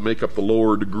followers that make up the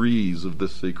lower degrees of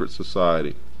this secret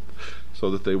society, so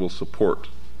that they will support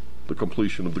the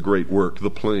completion of the great work, the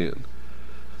plan.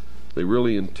 They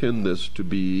really intend this to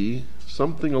be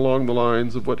something along the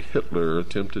lines of what Hitler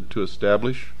attempted to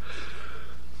establish.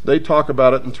 They talk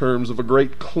about it in terms of a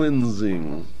great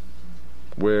cleansing,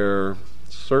 where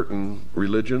certain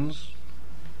religions,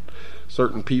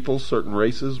 certain peoples, certain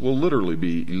races will literally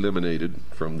be eliminated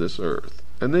from this earth.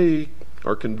 And they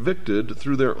are convicted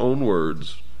through their own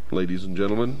words, ladies and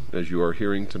gentlemen, as you are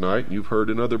hearing tonight, and you've heard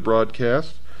in other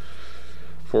broadcasts.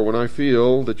 For when I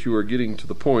feel that you are getting to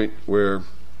the point where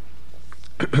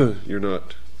you're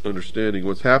not understanding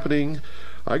what's happening,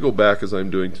 I go back, as I'm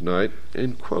doing tonight,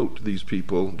 and quote these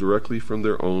people directly from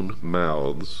their own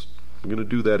mouths. I'm going to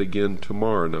do that again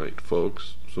tomorrow night,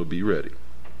 folks, so be ready.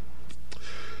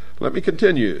 Let me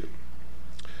continue.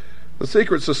 The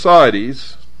secret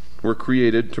societies were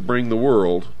created to bring the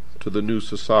world to the new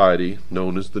society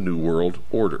known as the New World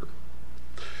Order.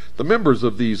 The members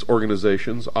of these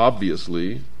organizations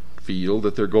obviously feel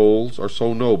that their goals are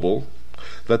so noble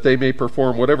that they may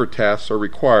perform whatever tasks are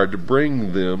required to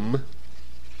bring them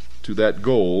to that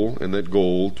goal and that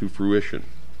goal to fruition.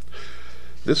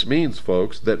 This means,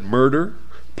 folks, that murder,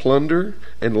 plunder,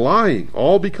 and lying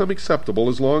all become acceptable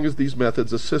as long as these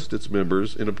methods assist its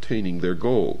members in obtaining their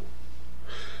goal.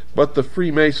 But the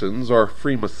Freemasons, or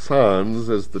Freemasons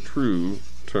as the true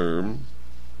term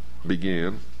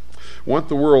began, want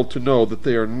the world to know that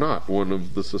they are not one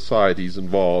of the societies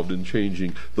involved in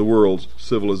changing the world's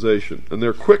civilization, and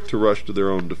they're quick to rush to their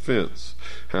own defense.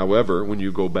 However, when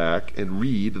you go back and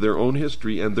read their own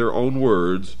history and their own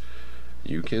words,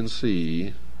 you can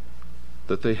see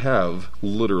that they have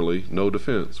literally no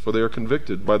defense, for they are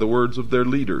convicted by the words of their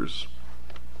leaders,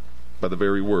 by the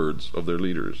very words of their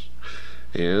leaders,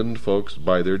 and, folks,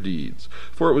 by their deeds.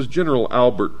 For it was General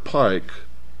Albert Pike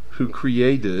who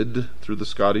created, through the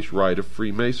Scottish Rite of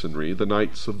Freemasonry, the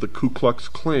Knights of the Ku Klux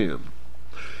Klan.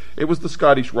 It was the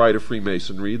Scottish Rite of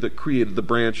Freemasonry that created the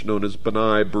branch known as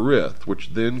B'nai B'rith,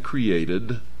 which then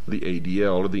created the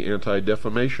ADL, or the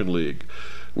Anti-Defamation League,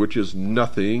 which is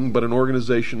nothing but an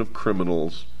organization of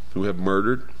criminals who have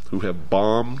murdered, who have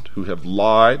bombed, who have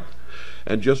lied,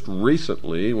 and just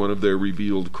recently one of their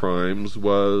revealed crimes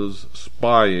was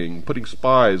spying, putting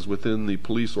spies within the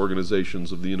police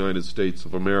organizations of the United States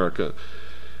of America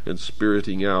and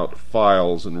spiriting out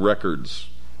files and records.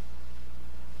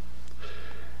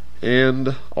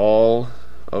 And all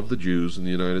of the Jews in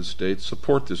the United States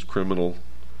support this criminal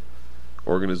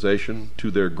organization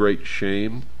to their great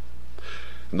shame.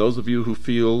 And those of you who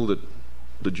feel that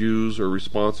the Jews are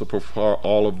responsible for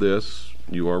all of this,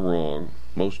 you are wrong.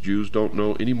 Most Jews don't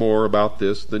know any more about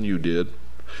this than you did.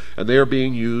 And they are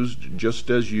being used just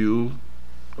as you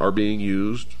are being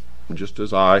used, just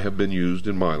as I have been used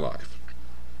in my life.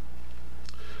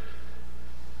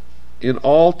 In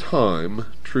all time,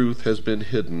 truth has been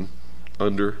hidden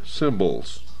under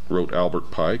symbols, wrote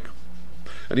Albert Pike.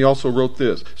 And he also wrote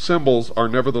this: symbols are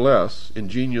nevertheless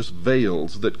ingenious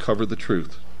veils that cover the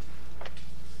truth.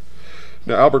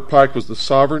 Now, Albert Pike was the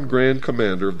sovereign grand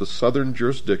commander of the southern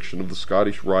jurisdiction of the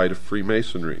Scottish Rite of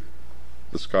Freemasonry.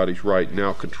 The Scottish Rite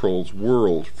now controls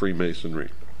world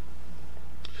Freemasonry.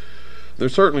 There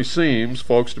certainly seems,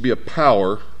 folks, to be a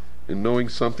power in knowing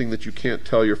something that you can't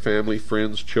tell your family,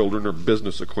 friends, children, or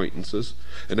business acquaintances.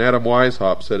 And Adam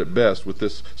Weishaupt said it best with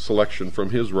this selection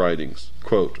from his writings.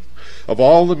 Quote, "Of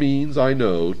all the means I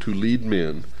know to lead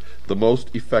men, the most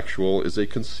effectual is a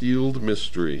concealed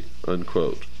mystery,"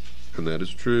 unquote. And that is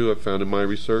true. I've found in my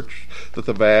research that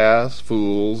the vast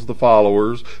fools, the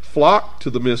followers, flock to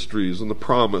the mysteries and the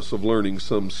promise of learning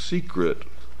some secret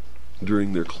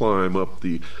during their climb up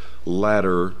the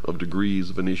ladder of degrees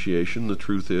of initiation. The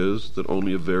truth is that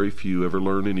only a very few ever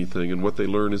learn anything, and what they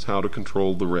learn is how to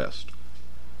control the rest.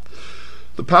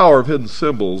 The power of hidden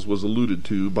symbols was alluded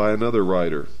to by another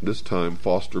writer, this time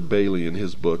Foster Bailey, in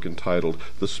his book entitled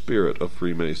The Spirit of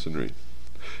Freemasonry.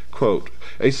 Quote,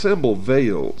 "A symbol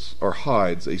veils or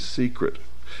hides a secret,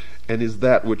 and is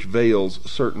that which veils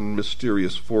certain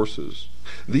mysterious forces.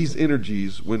 These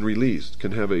energies, when released,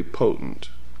 can have a potent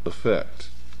effect,"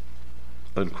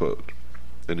 unquote.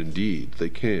 And indeed they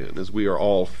can, as we are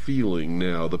all feeling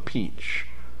now the pinch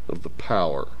of the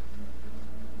power.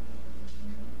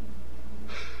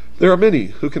 There are many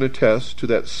who can attest to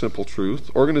that simple truth.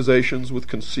 Organizations with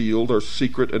concealed or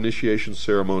secret initiation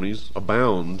ceremonies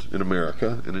abound in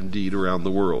America and indeed around the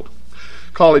world.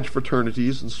 College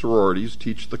fraternities and sororities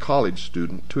teach the college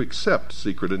student to accept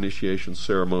secret initiation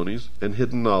ceremonies and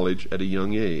hidden knowledge at a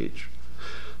young age.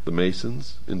 The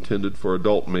Masons, intended for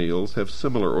adult males, have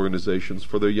similar organizations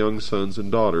for their young sons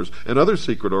and daughters, and other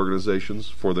secret organizations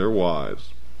for their wives.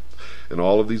 and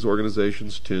all of these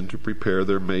organizations tend to prepare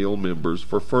their male members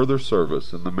for further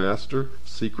service in the master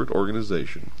secret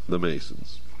organization, the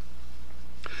Masons.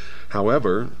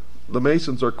 However, the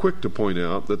Masons are quick to point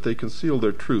out that they conceal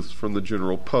their truths from the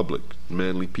general public.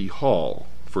 Manly P. Hall,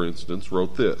 for instance,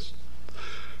 wrote this,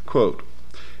 quote,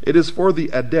 "It is for the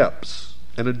adepts.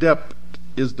 An adept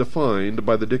is defined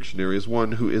by the dictionary as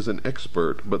one who is an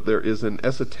expert, but there is an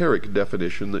esoteric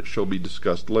definition that shall be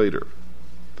discussed later.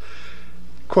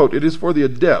 Quote, it is for the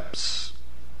adepts,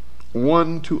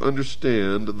 one to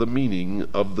understand the meaning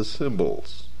of the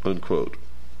symbols, unquote.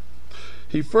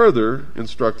 He further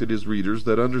instructed his readers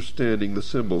that understanding the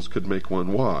symbols could make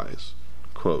one wise.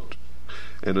 Quote,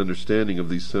 an understanding of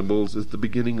these symbols is the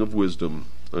beginning of wisdom,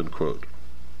 unquote.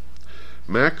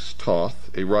 Max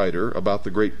Toth, a writer about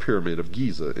the Great Pyramid of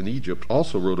Giza in Egypt,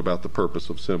 also wrote about the purpose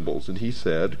of symbols, and he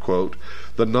said, quote,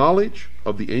 the knowledge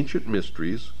of the ancient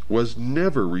mysteries was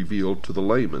never revealed to the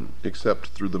layman except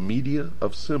through the media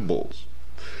of symbols.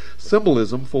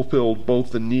 Symbolism fulfilled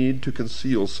both the need to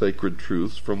conceal sacred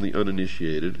truths from the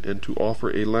uninitiated and to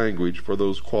offer a language for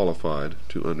those qualified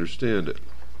to understand it.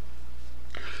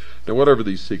 Now, whatever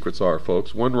these secrets are,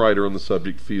 folks, one writer on the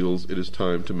subject feels it is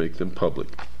time to make them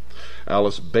public.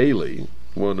 Alice Bailey,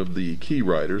 one of the key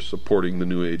writers supporting the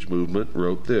New Age movement,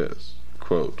 wrote this,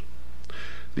 quote,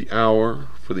 the hour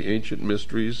for the ancient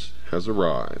mysteries has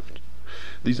arrived.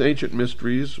 These ancient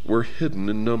mysteries were hidden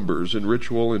in numbers, in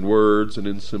ritual, in words, and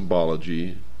in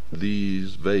symbology.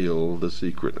 These veil the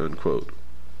secret, unquote.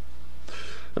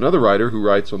 Another writer who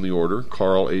writes on the order,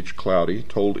 Carl H. Cloudy,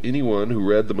 told anyone who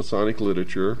read the Masonic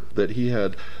literature that he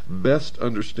had best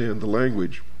understand the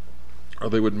language, or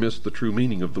they would miss the true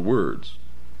meaning of the words.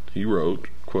 He wrote,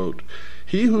 quote,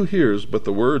 he who hears but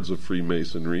the words of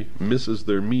Freemasonry misses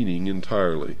their meaning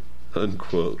entirely,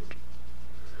 unquote.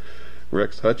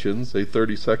 Rex Hutchins, a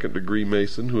 32nd degree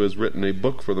Mason who has written a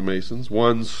book for the Masons,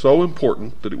 one so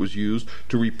important that it was used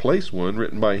to replace one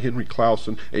written by Henry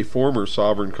Clausen, a former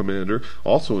sovereign commander,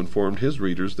 also informed his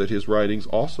readers that his writings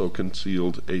also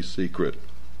concealed a secret.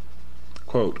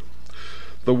 Quote,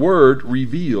 the word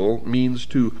reveal means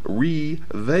to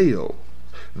re-veil.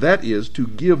 That is, to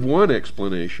give one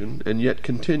explanation and yet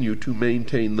continue to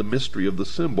maintain the mystery of the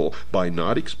symbol by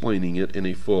not explaining it in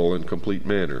a full and complete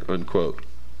manner, unquote.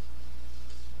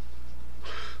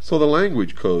 So the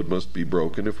language code must be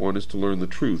broken if one is to learn the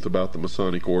truth about the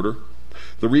Masonic order.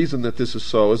 The reason that this is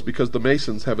so is because the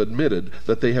Masons have admitted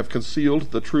that they have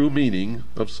concealed the true meaning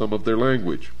of some of their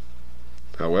language.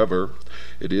 However,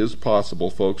 it is possible,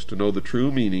 folks, to know the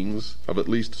true meanings of at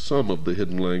least some of the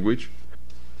hidden language,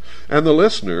 and the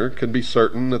listener can be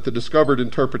certain that the discovered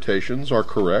interpretations are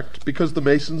correct because the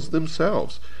Masons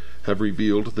themselves have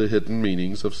revealed the hidden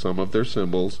meanings of some of their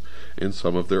symbols in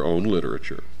some of their own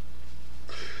literature.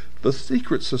 The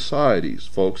secret societies,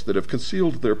 folks, that have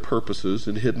concealed their purposes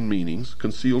in hidden meanings,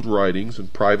 concealed writings,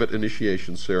 and private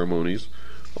initiation ceremonies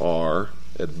are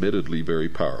admittedly very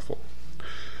powerful.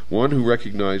 One who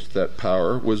recognized that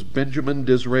power was Benjamin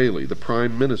Disraeli, the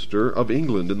Prime Minister of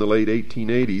England in the late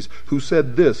 1880s, who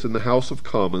said this in the House of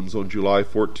Commons on July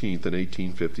 14th in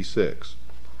 1856.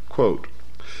 Quote,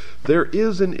 there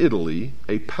is in Italy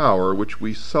a power which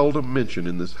we seldom mention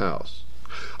in this House.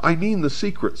 I mean the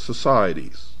secret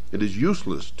societies. It is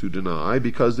useless to deny,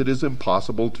 because it is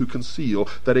impossible to conceal,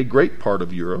 that a great part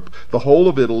of Europe, the whole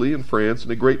of Italy and France,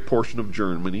 and a great portion of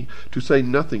Germany, to say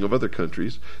nothing of other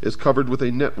countries, is covered with a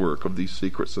network of these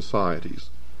secret societies.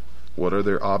 What are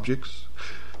their objects?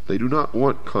 They do not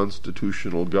want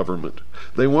constitutional government.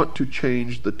 They want to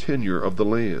change the tenure of the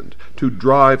land, to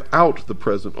drive out the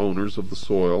present owners of the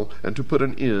soil, and to put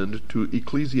an end to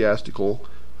ecclesiastical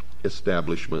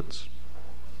establishments,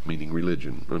 meaning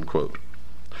religion, unquote.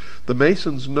 The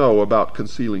Masons know about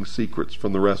concealing secrets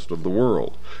from the rest of the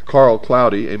world. Carl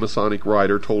Cloudy, a Masonic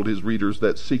writer, told his readers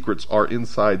that secrets are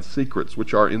inside secrets,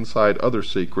 which are inside other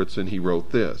secrets, and he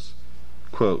wrote this,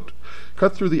 quote,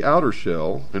 cut through the outer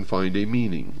shell and find a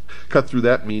meaning. Cut through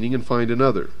that meaning and find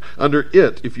another. Under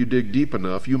it, if you dig deep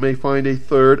enough, you may find a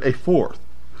third, a fourth.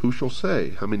 Who shall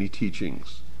say how many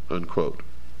teachings, unquote.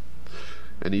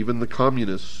 And even the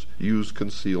communists use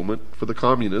concealment, for the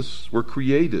communists were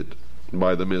created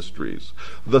by the mysteries.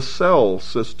 The cell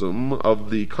system of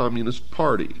the Communist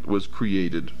Party was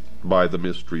created by the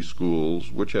mystery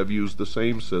schools, which have used the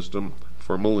same system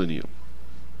for millennia.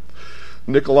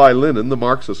 Nikolai Lenin, the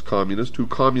Marxist communist who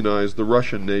communized the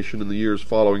Russian nation in the years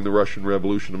following the Russian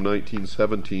Revolution of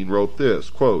 1917, wrote this,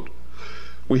 quote,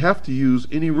 we have to use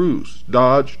any ruse,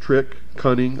 dodge, trick,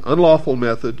 cunning, unlawful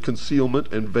method,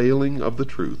 concealment, and veiling of the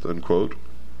truth, unquote.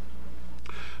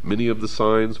 Many of the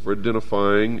signs for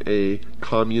identifying a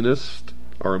communist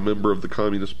are a member of the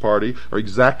Communist Party are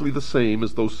exactly the same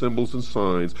as those symbols and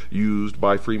signs used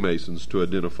by Freemasons to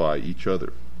identify each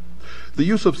other. The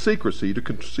use of secrecy to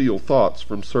conceal thoughts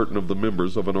from certain of the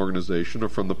members of an organization or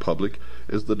from the public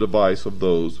is the device of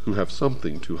those who have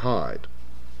something to hide.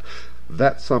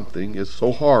 That something is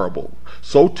so horrible,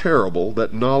 so terrible,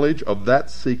 that knowledge of that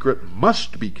secret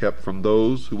must be kept from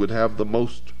those who would have the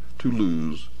most to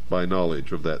lose by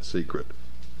knowledge of that secret.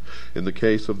 In the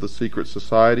case of the secret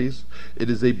societies, it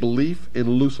is a belief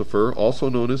in Lucifer, also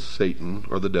known as Satan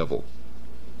or the devil.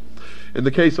 In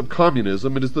the case of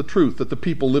communism, it is the truth that the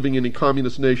people living in a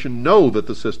communist nation know that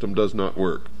the system does not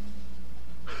work.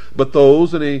 But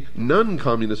those in a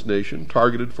non-communist nation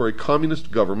targeted for a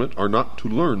communist government are not to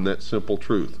learn that simple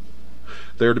truth.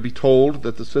 They are to be told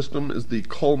that the system is the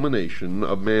culmination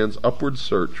of man's upward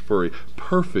search for a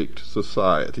perfect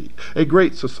society, a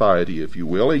great society, if you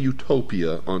will, a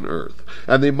utopia on earth.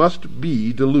 And they must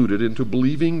be deluded into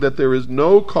believing that there is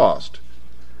no cost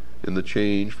in the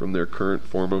change from their current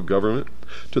form of government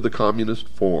to the communist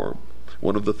form.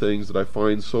 One of the things that I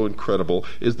find so incredible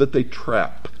is that they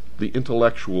trap the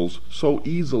intellectuals so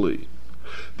easily.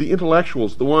 The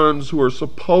intellectuals, the ones who are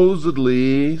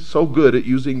supposedly so good at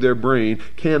using their brain,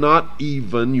 cannot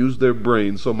even use their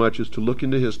brain so much as to look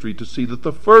into history to see that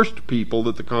the first people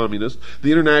that the communists,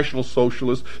 the international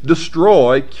socialists,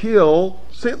 destroy, kill,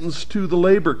 sentence to the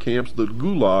labor camps, the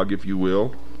gulag, if you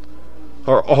will,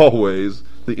 are always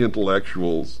the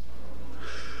intellectuals.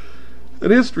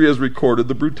 And history has recorded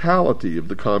the brutality of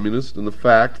the communists and the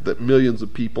fact that millions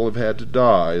of people have had to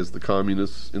die as the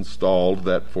communists installed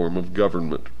that form of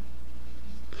government.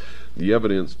 The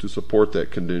evidence to support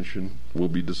that condition will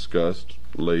be discussed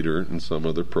later in some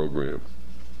other program.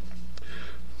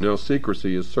 Now,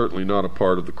 secrecy is certainly not a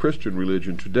part of the Christian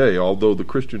religion today, although the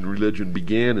Christian religion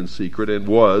began in secret and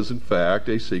was, in fact,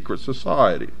 a secret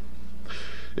society.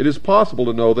 It is possible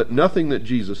to know that nothing that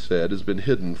Jesus said has been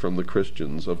hidden from the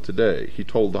Christians of today. He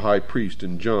told the high priest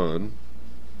in John,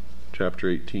 chapter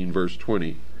 18, verse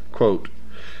 20, quote,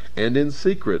 "And in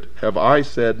secret have I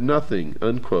said nothing,"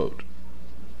 unquote.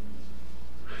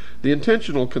 The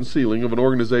intentional concealing of an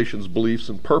organization's beliefs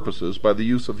and purposes by the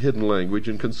use of hidden language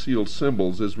and concealed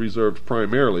symbols is reserved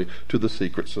primarily to the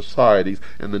secret societies,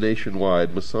 and the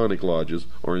nationwide Masonic lodges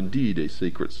are indeed a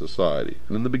secret society.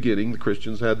 And in the beginning, the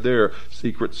Christians had their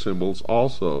secret symbols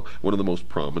also. One of the most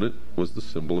prominent was the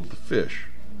symbol of the fish.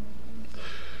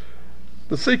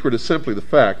 The secret is simply the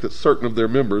fact that certain of their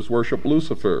members worship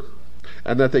Lucifer,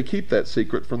 and that they keep that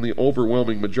secret from the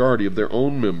overwhelming majority of their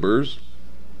own members.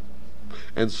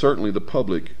 And certainly the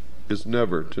public is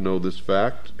never to know this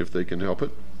fact, if they can help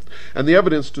it. And the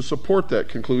evidence to support that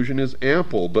conclusion is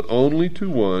ample, but only to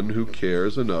one who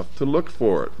cares enough to look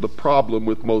for it. The problem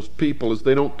with most people is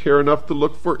they don't care enough to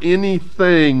look for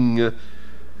anything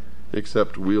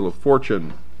except Wheel of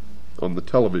Fortune on the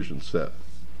television set.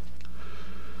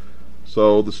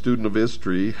 So the student of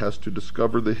history has to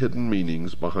discover the hidden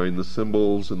meanings behind the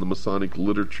symbols in the Masonic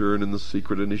literature and in the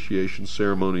secret initiation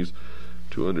ceremonies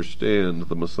to understand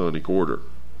the Masonic order.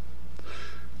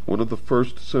 One of the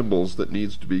first symbols that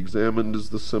needs to be examined is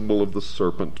the symbol of the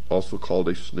serpent, also called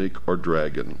a snake or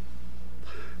dragon.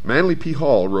 Manly P.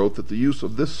 Hall wrote that the use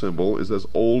of this symbol is as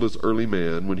old as early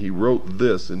man when he wrote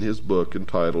this in his book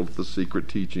entitled The Secret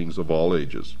Teachings of All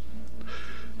Ages.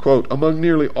 Quote, "Among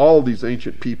nearly all these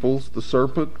ancient peoples, the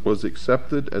serpent was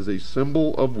accepted as a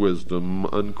symbol of wisdom,"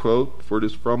 unquote, for it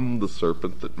is from the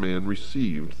serpent that man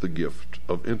received the gift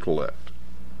of intellect.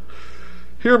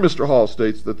 Here Mr. Hall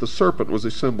states that the serpent was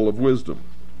a symbol of wisdom.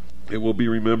 It will be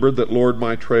remembered that Lord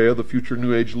Maitreya, the future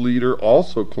New Age leader,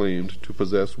 also claimed to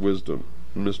possess wisdom.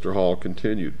 Mr. Hall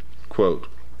continued, quote,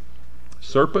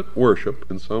 "Serpent worship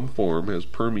in some form has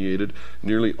permeated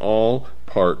nearly all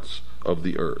parts of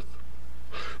the earth.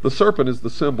 The serpent is the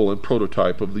symbol and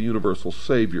prototype of the universal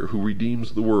Savior who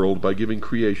redeems the world by giving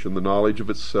creation the knowledge of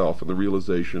itself and the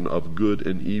realization of good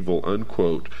and evil,"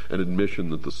 unquote, an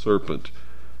admission that the serpent,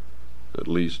 at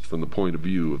least from the point of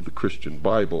view of the Christian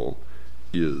Bible,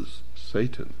 is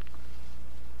Satan.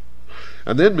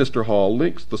 And then Mr. Hall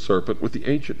links the serpent with the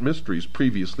ancient mysteries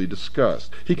previously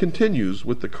discussed. He continues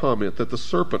with the comment that the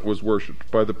serpent was worshipped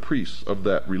by the priests of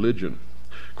that religion.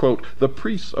 Quote, "The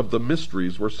priests of the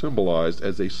mysteries were symbolized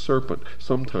as a serpent,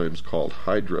 sometimes called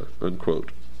Hydra,"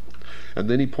 unquote. And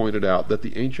then he pointed out that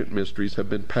the ancient mysteries have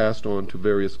been passed on to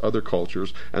various other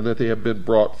cultures and that they have been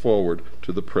brought forward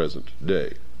to the present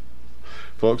day.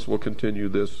 Folks, we'll continue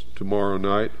this tomorrow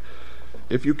night.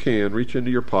 If you can, reach into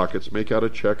your pockets, make out a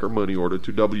check or money order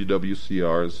to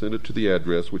WWCR and send it to the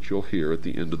address which you'll hear at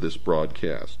the end of this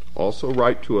broadcast. Also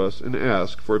write to us and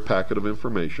ask for a packet of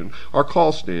information or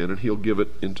call Stan and he'll give it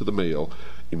into the mail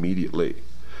immediately.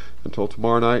 Until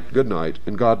tomorrow night, good night,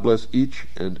 and God bless each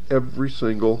and every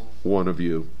single one of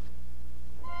you.